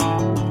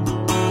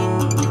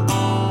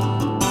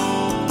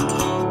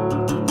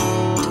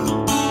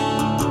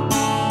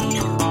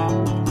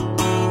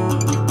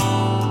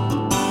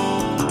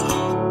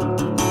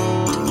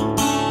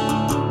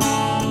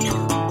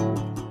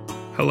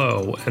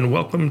and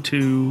welcome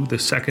to The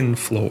Second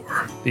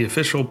Floor, the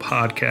official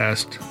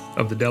podcast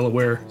of the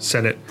Delaware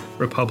Senate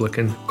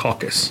Republican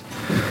Caucus.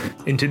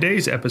 In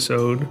today's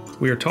episode,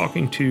 we are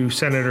talking to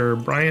Senator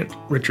Bryant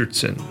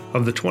Richardson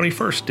of the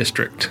 21st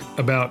District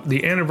about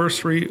the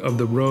anniversary of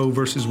the Roe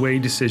v.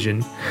 Wade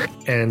decision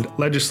and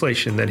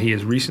legislation that he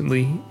has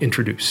recently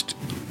introduced.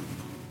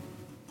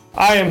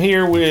 I am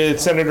here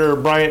with Senator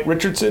Bryant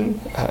Richardson.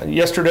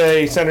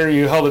 Yesterday, Senator,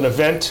 you held an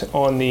event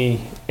on the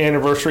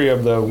anniversary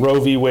of the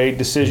Roe v. Wade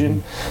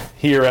decision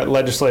here at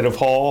Legislative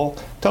Hall.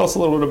 Tell us a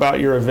little bit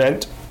about your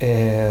event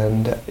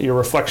and your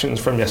reflections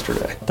from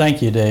yesterday.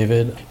 Thank you,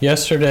 David.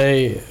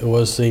 Yesterday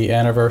was the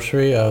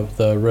anniversary of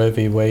the Roe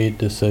v. Wade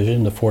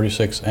decision, the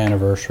 46th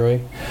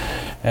anniversary,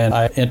 and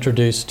I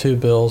introduced two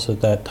bills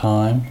at that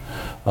time.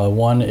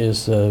 One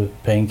is the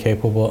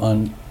Pain-Capable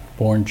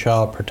Unborn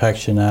Child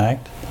Protection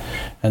Act,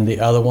 and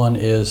the other one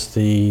is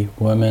the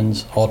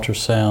Women's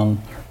Ultrasound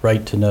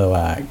Right to Know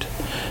Act.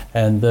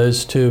 And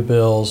those two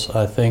bills,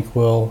 I think,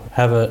 will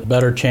have a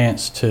better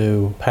chance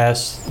to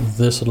pass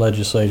this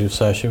legislative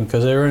session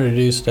because they were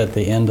introduced at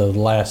the end of the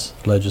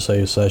last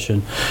legislative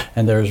session,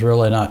 and there's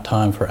really not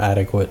time for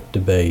adequate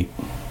debate.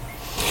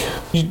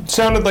 You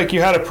sounded like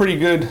you had a pretty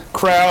good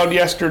crowd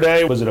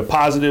yesterday. Was it a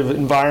positive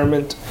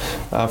environment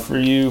for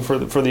you for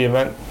the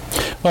event?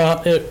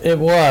 Well, it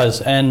was,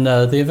 and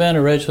the event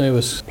originally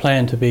was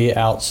planned to be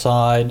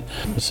outside.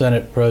 The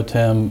Senate Pro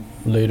Tem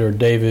Leader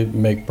David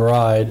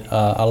McBride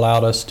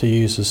allowed us to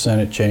use the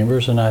Senate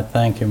chambers, and I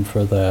thank him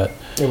for that.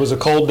 It was a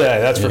cold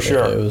day, that's for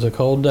sure. It was a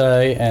cold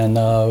day, and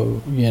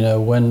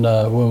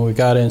when we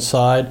got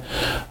inside,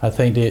 I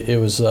think it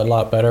was a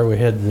lot better. We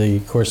had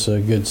of course,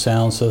 a good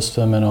sound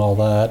system and all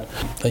that.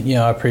 But,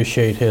 I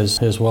appreciate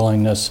his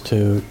willingness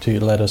to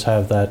let us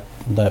have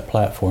that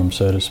platform,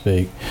 so to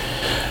speak.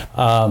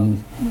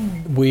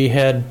 We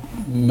had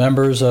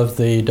members of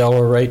the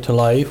Delaware Right to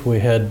Life. We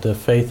had the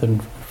Faith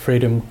and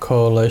Freedom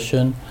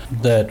Coalition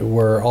that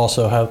were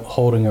also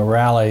holding a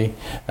rally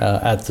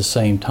at the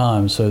same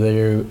time, so they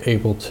were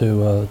able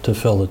to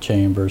fill the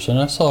chambers. And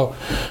I saw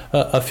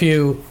a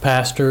few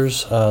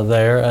pastors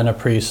there and a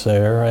priest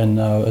there, and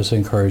was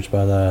encouraged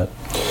by that.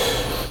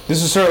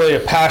 This is certainly a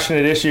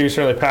passionate issue,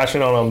 certainly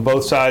passionate on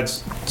both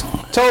sides.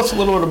 Tell us a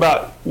little bit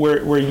about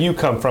where you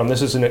come from.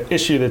 This is an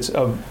issue that's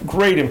of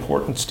great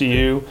importance to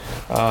you.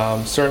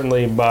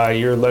 Certainly by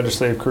your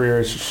legislative career,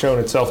 it's shown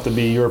itself to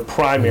be your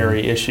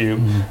primary issue.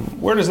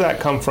 Where does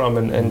that come from?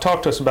 And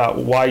talk to us about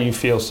why you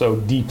feel so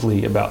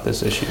deeply about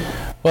this issue.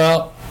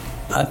 Well,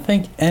 I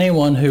think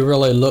anyone who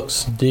really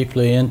looks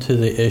deeply into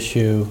the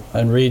issue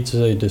and reads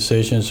the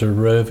decisions of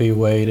Roe v.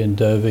 Wade and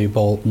Doe v.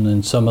 Bolton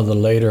and some of the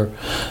later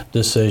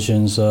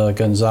decisions,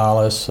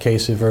 Gonzalez,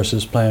 Casey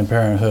versus Planned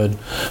Parenthood,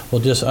 will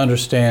just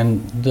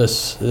understand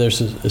this. There's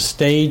a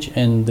stage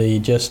in the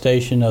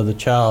gestation of the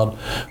child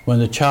when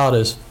the child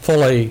is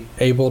fully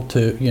able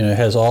to,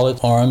 has all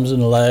its arms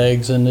and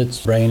legs and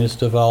its brain is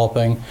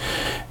developing.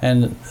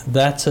 And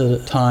that's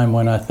a time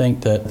when I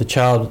think that the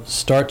child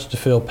starts to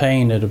feel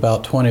pain at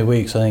about 20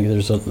 weeks. I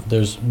think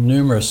there's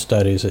numerous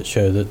studies that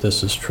show that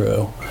this is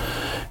true.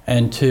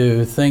 And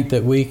to think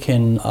that we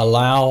can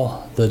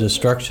allow the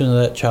destruction of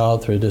that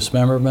child through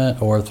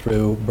dismemberment or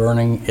through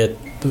burning it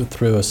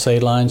through a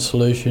saline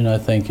solution, I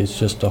think is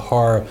just a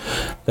horror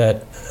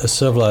that a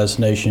civilized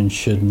nation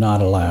should not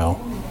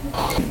allow.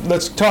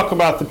 Let's talk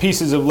about the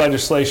pieces of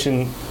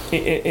legislation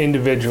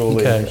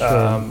individually. Okay,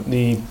 sure.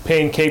 The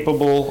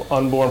Pain-Capable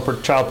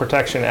Unborn Child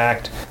Protection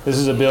Act. This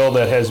is a bill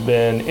that has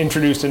been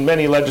introduced in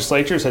many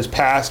legislatures, has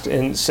passed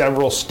in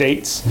several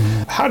states.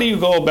 How do you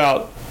go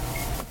about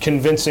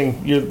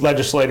convincing your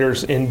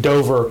legislators in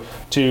Dover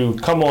to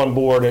come on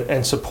board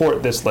and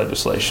support this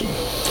legislation?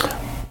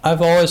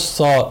 I've always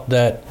thought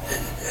that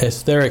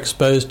if they're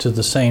exposed to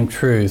the same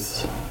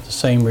truth, the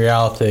same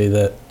reality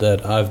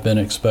that I've been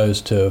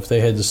exposed to, if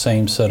they had the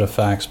same set of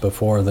facts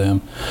before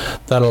them,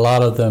 that a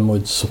lot of them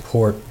would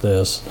support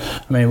this.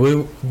 I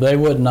mean, they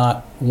would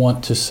not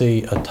want to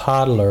see a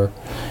toddler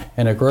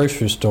in a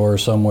grocery store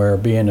somewhere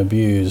being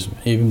abused,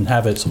 even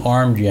have its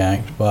arm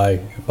yanked by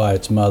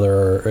its mother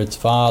or its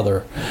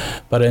father.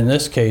 But in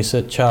this case,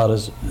 that child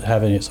is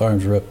having its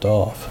arms ripped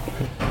off.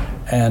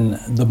 And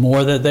the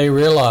more that they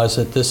realize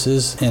that this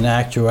is in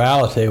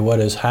actuality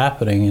what is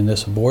happening in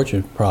this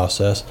abortion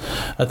process,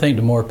 I think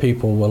the more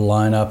people will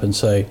line up and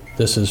say,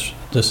 this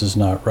is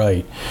not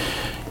right.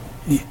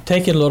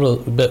 Take it a little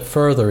bit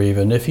further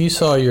even. If you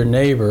saw your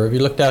neighbor, if you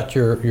looked out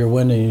your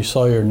window and you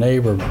saw your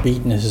neighbor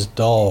beating his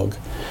dog,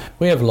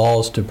 we have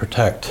laws to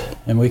protect,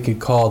 and we could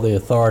call the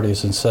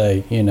authorities and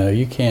say,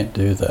 you can't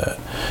do that.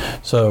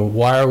 So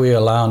why are we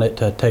allowing it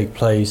to take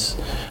place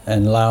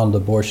and allowing the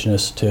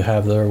abortionists to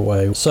have their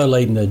way so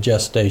late in the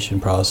gestation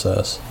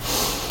process?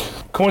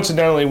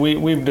 Coincidentally,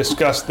 we've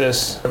discussed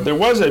this. There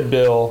was a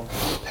bill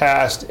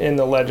passed in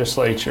the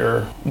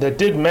legislature that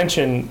did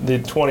mention the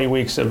 20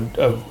 weeks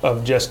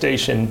of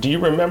gestation. Do you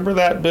remember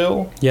that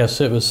bill? Yes,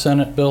 it was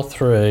Senate Bill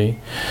 3.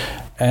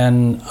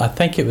 And I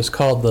think it was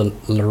called the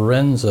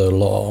Lorenzo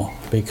Law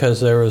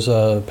because there was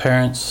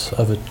parents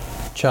of a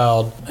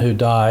child who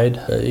died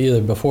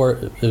either before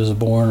it was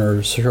born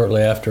or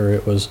shortly after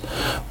it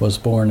was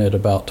born at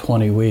about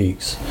 20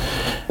 weeks.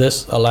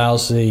 This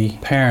allows the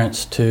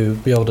parents to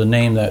be able to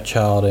name that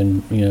child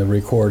and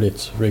record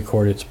its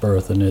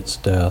birth and its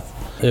death.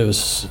 It was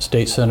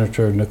State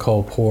Senator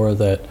Nicole Poore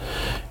that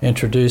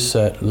introduced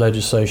that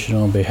legislation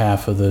on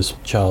behalf of this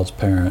child's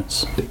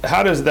parents.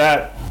 How does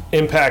that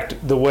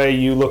impact the way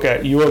you look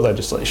at your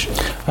legislation?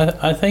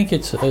 I think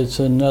it's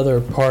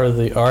another part of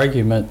the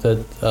argument that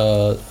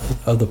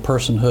of the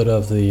personhood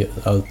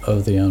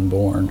of the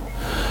unborn.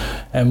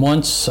 And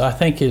once, I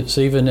think it's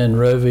even in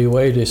Roe v.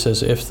 Wade, it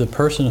says if the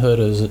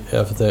personhood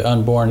of the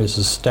unborn is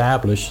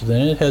established,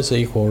 then it has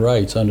equal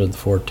rights under the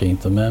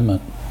 14th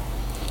Amendment.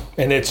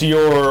 And it's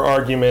your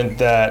argument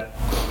that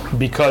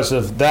because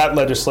of that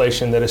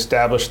legislation that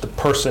established the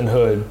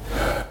personhood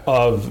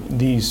of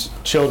these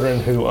children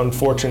who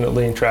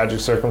unfortunately in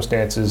tragic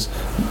circumstances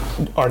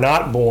are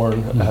not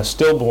born,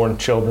 stillborn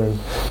children,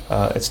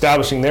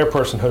 establishing their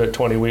personhood at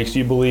 20 weeks,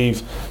 you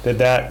believe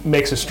that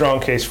makes a strong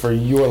case for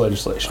your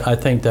legislation? I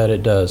think that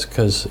it does,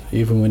 because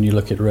even when you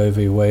look at Roe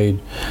v. Wade,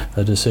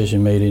 a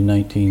decision made in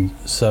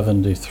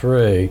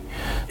 1973,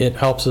 it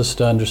helps us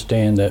to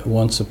understand that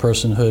once a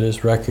personhood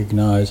is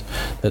recognized,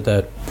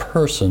 that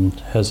person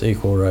has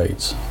equal rights.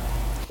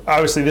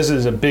 Obviously, this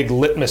is a big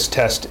litmus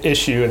test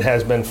issue and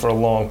has been for a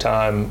long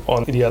time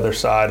on the other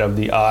side of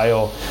the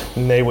aisle.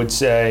 And they would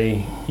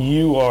say,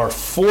 you are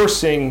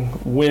forcing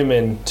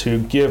women to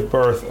give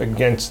birth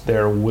against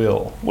their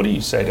will. What do you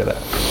say to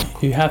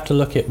that? You have to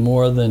look at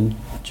more than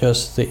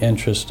just the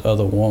interest of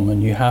the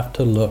woman. You have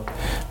to look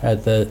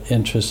at the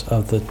interest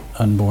of the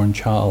unborn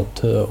child,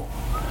 too.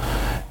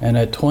 And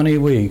at 20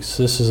 weeks,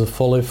 this is a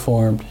fully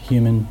formed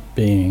human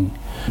being.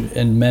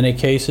 In many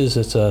cases,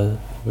 it's a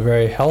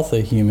very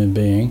healthy human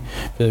being.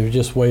 If they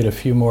just wait a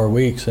few more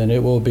weeks, and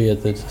it will be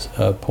at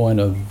the point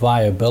of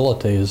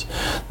viability, is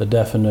the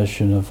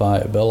definition of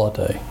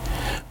viability.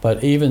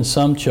 But even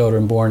some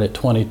children born at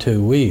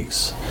 22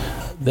 weeks,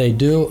 they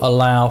do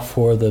allow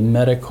for the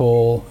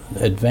medical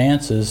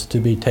advances to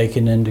be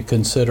taken into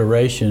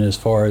consideration as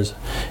far as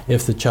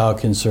if the child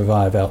can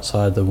survive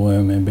outside the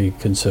womb and be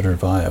considered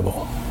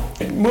viable.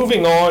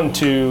 Moving on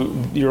to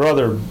your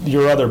other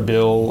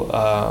bill,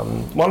 why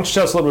don't you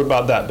tell us a little bit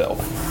about that bill?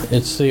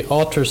 It's the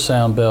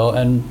ultrasound bill,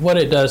 and what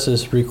it does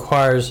is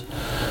requires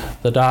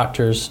the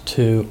doctors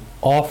to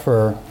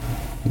offer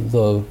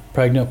the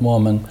pregnant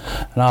woman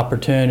an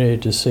opportunity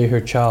to see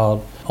her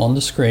child on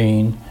the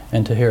screen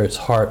and to hear its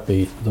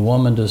heartbeat. The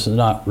woman is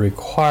not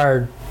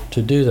required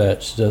to do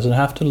that. She doesn't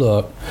have to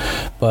look,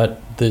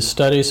 but the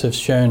studies have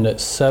shown that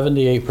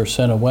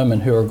 78% of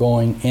women who are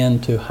going in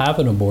to have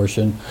an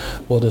abortion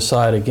will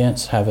decide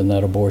against having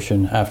that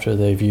abortion after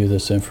they view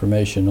this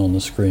information on the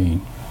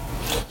screen.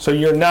 So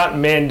you're not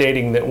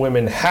mandating that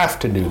women have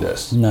to do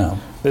this? No.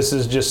 This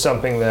is just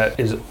something that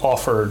is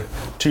offered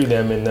to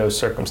them in those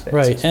circumstances?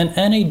 Right, and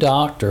any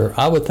doctor,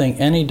 I would think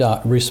any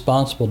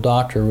responsible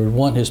doctor would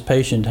want his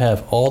patient to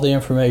have all the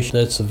information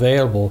that's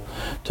available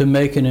to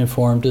make an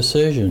informed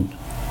decision.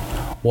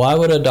 Why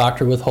would a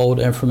doctor withhold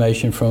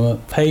information from a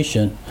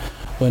patient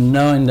when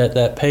knowing that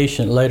that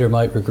patient later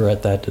might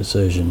regret that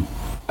decision?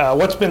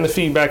 What's been the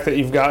feedback that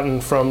you've gotten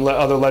from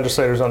other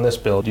legislators on this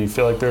bill? Do you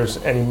feel like there's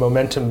any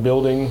momentum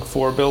building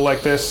for a bill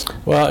like this?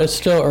 Well, it's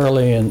still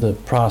early in the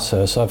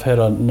process. I've had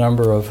a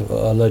number of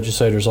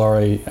legislators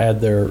already add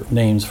their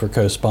names for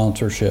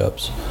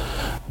co-sponsorships.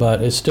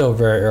 But it's still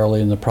very early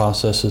in the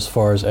process as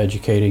far as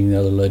educating the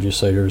other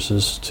legislators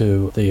as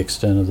to the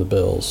extent of the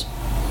bills.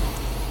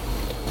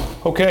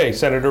 Okay,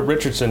 Senator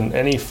Richardson,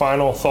 any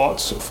final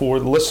thoughts for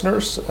the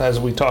listeners as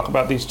we talk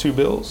about these two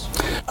bills?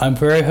 I'm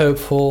very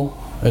hopeful,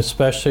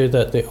 especially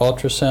that the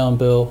ultrasound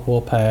bill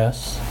will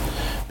pass,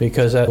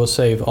 because that will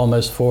save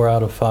almost 4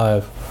 out of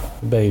 5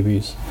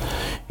 babies.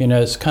 You know,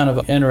 it's kind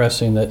of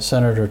interesting that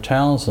Senator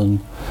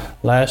Townsend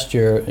last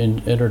year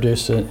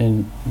introduced an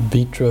in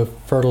vitro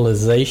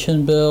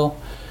fertilization bill,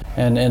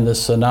 and in the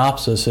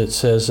synopsis it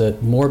says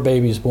that more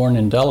babies born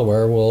in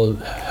Delaware will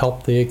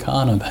help the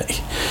economy.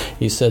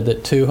 He said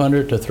that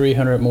 200 to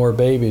 300 more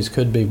babies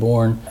could be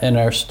born in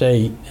our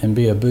state and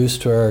be a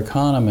boost to our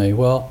economy.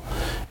 Well,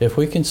 if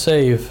we can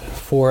save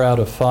 4 out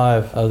of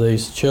 5 of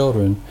these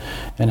children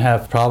and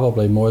have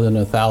probably more than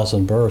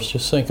 1,000 births,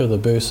 just think of the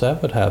boost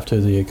that would have to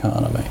the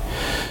economy.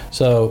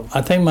 So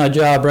I think my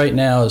job right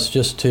now is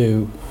just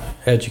to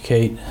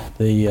educate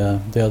the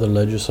other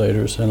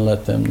legislators and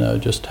let them know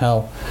just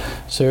how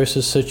serious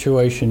the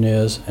situation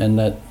is, and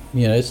that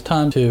it's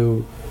time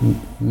to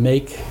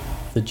make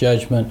the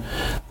judgment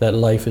that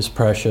life is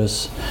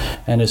precious,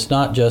 and it's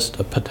not just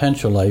a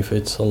potential life,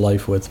 it's a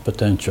life with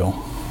potential.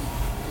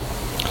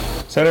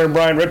 Senator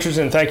Bryant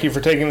Richardson, thank you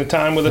for taking the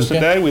time with us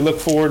today. We look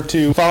forward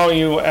to following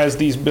you as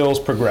these bills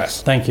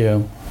progress. Thank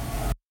you.